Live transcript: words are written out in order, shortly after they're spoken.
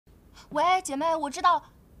喂，姐妹，我知道。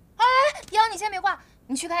哎，瑶，你先别挂，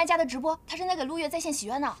你去看艾佳的直播，她正在给陆月在线许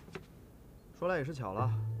愿呢。说来也是巧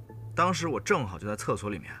了，当时我正好就在厕所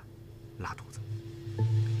里面拉肚子。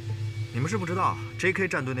你们是不知道 JK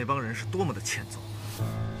战队那帮人是多么的欠揍。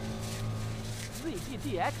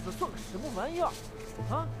ZGDX 算个什么玩意儿？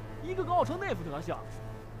啊，一个个傲成那副德行，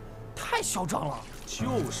太嚣张了。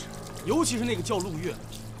就是，尤其是那个叫陆月。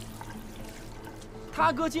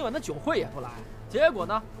 他哥今晚的酒会也不来，结果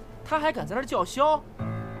呢，他还敢在那儿叫嚣，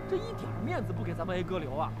这一点面子不给咱们 A 哥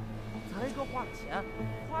留啊！咱 A 哥花了钱，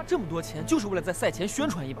花这么多钱就是为了在赛前宣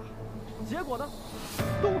传一把，结果呢，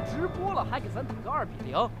都直播了还给咱打个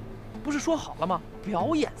2-0，不是说好了吗？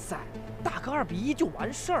表演赛打个2-1就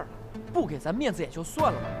完事儿了，不给咱面子也就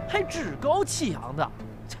算了吧，还趾高气扬的，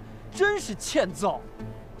真是欠揍！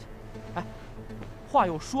哎，话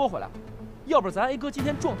又说回来了。 要不是咱 A 哥今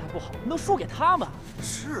天状态不好，能输给他们？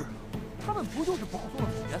是，他们不就是保送了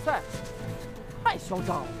总决赛？太嚣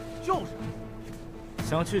张了！就是，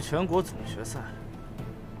想去全国总决赛，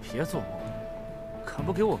别做梦！敢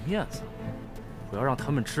不给我面子，我要让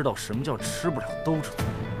他们知道什么叫吃不了兜着走。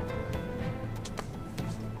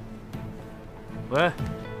喂，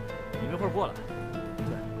你们一会儿过来。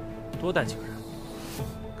对，多带几个人，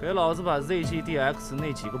给老子把 ZGDX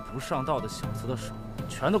那几个不上道的小子的手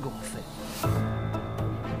全都给我废了。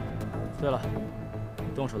 对了，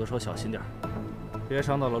动手的时候小心点，别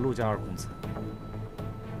伤到了陆家二公子。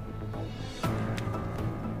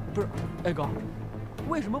不是，哎哥，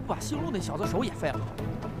为什么不把姓陆那小子手也废了？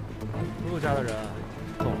陆家的人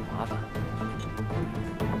够了麻烦。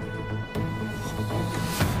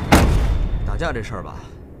打架这事儿吧，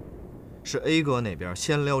是 A 哥那边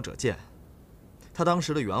先撩者贱，他当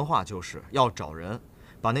时的原话就是要找人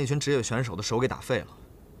把那群职业选手的手给打废了。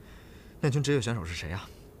那群职业选手是谁呀？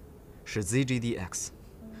 是 ZGDX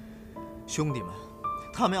兄弟们，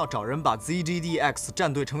他们要找人把 ZGDX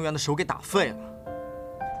战队成员的手给打废了，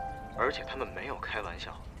而且他们没有开玩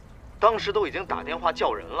笑，当时都已经打电话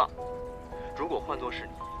叫人了。如果换作是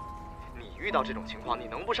你遇到这种情况，你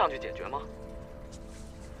能不上去解决吗？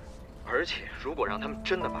而且如果让他们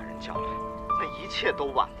真的把人叫来，那一切都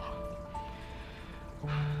晚了。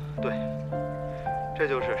对，这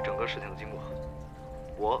就是整个事情的经过，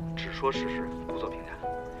我只说事实，不做评价。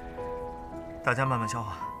 大家慢慢消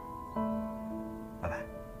化，拜拜。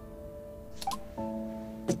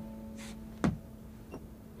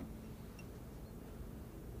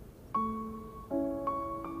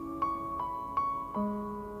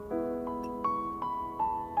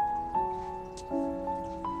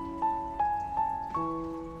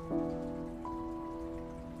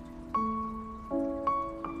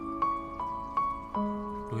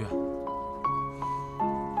陆月。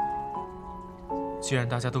 既然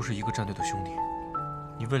大家都是一个战队的兄弟，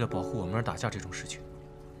你为了保护我们而打架这种事情，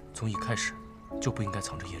从一开始就不应该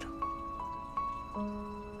藏着掖着。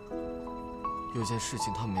有件事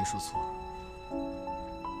情他没说错，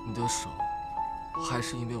你的手还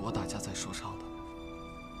是因为我打架才受伤的。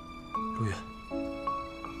陆月，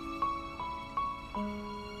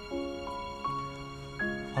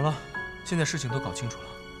好了，现在事情都搞清楚了，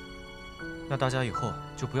那大家以后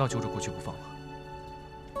就不要揪着过去不放了。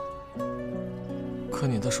 可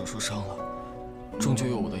你的手受伤了，终究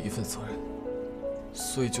有我的一份责任，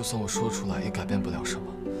所以就算我说出来，也改变不了什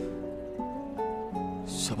么。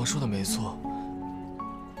小胖说的没错，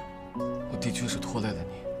我的确是拖累了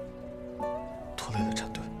你，拖累了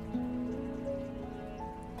战队。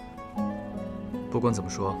不管怎么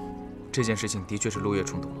说，这件事情的确是陆月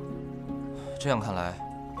冲动了。这样看来，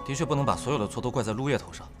的确不能把所有的错都怪在陆月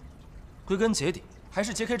头上，归根结底还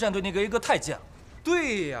是 JK 战队那个 A 哥太贱了。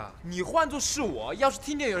 对呀，你换作是我，要是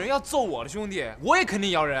听见有人要揍我的兄弟，我也肯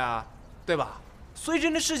定摇人啊，对吧？所以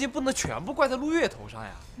这件事情不能全部怪在陆月头上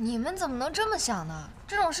呀。你们怎么能这么想呢？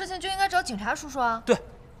这种事情就应该找警察叔叔啊。对，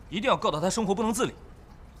一定要告到他生活不能自理。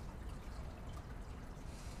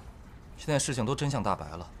现在事情都真相大白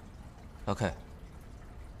了，老 K、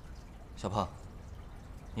小胖，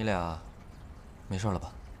你俩没事了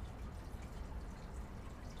吧？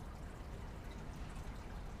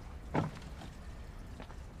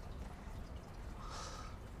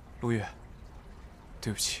 陆月，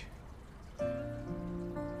对不起，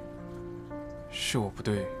是我不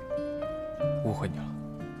对，误会你了。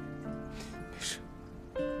没事。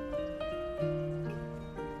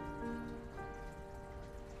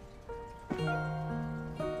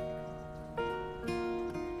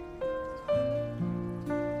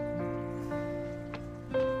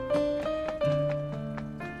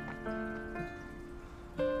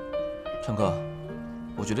陈哥，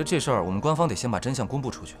我觉得这事儿我们官方得先把真相公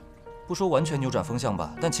布出去。 不说完全扭转风向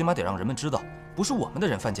吧，但起码得让人们知道不是我们的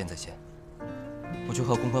人犯贱在先。我去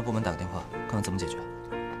和公关部门打个电话，看看怎么解决。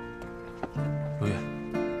陆月，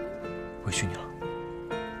委屈你了。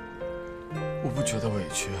我不觉得委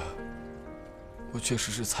屈，我确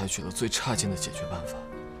实是采取了最差劲的解决办法。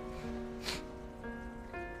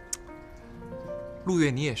陆月，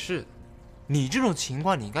你也是的，你这种情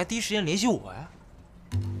况你应该第一时间联系我呀。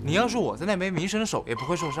你要是我在那边，民生手也不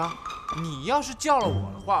会受伤。你要是叫了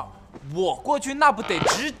我的话，我过去那不得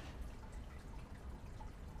直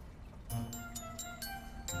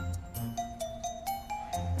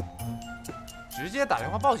接打电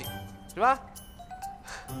话报警，是吧？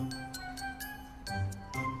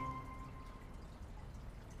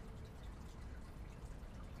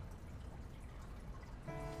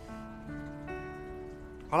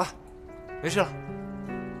好了，没事了。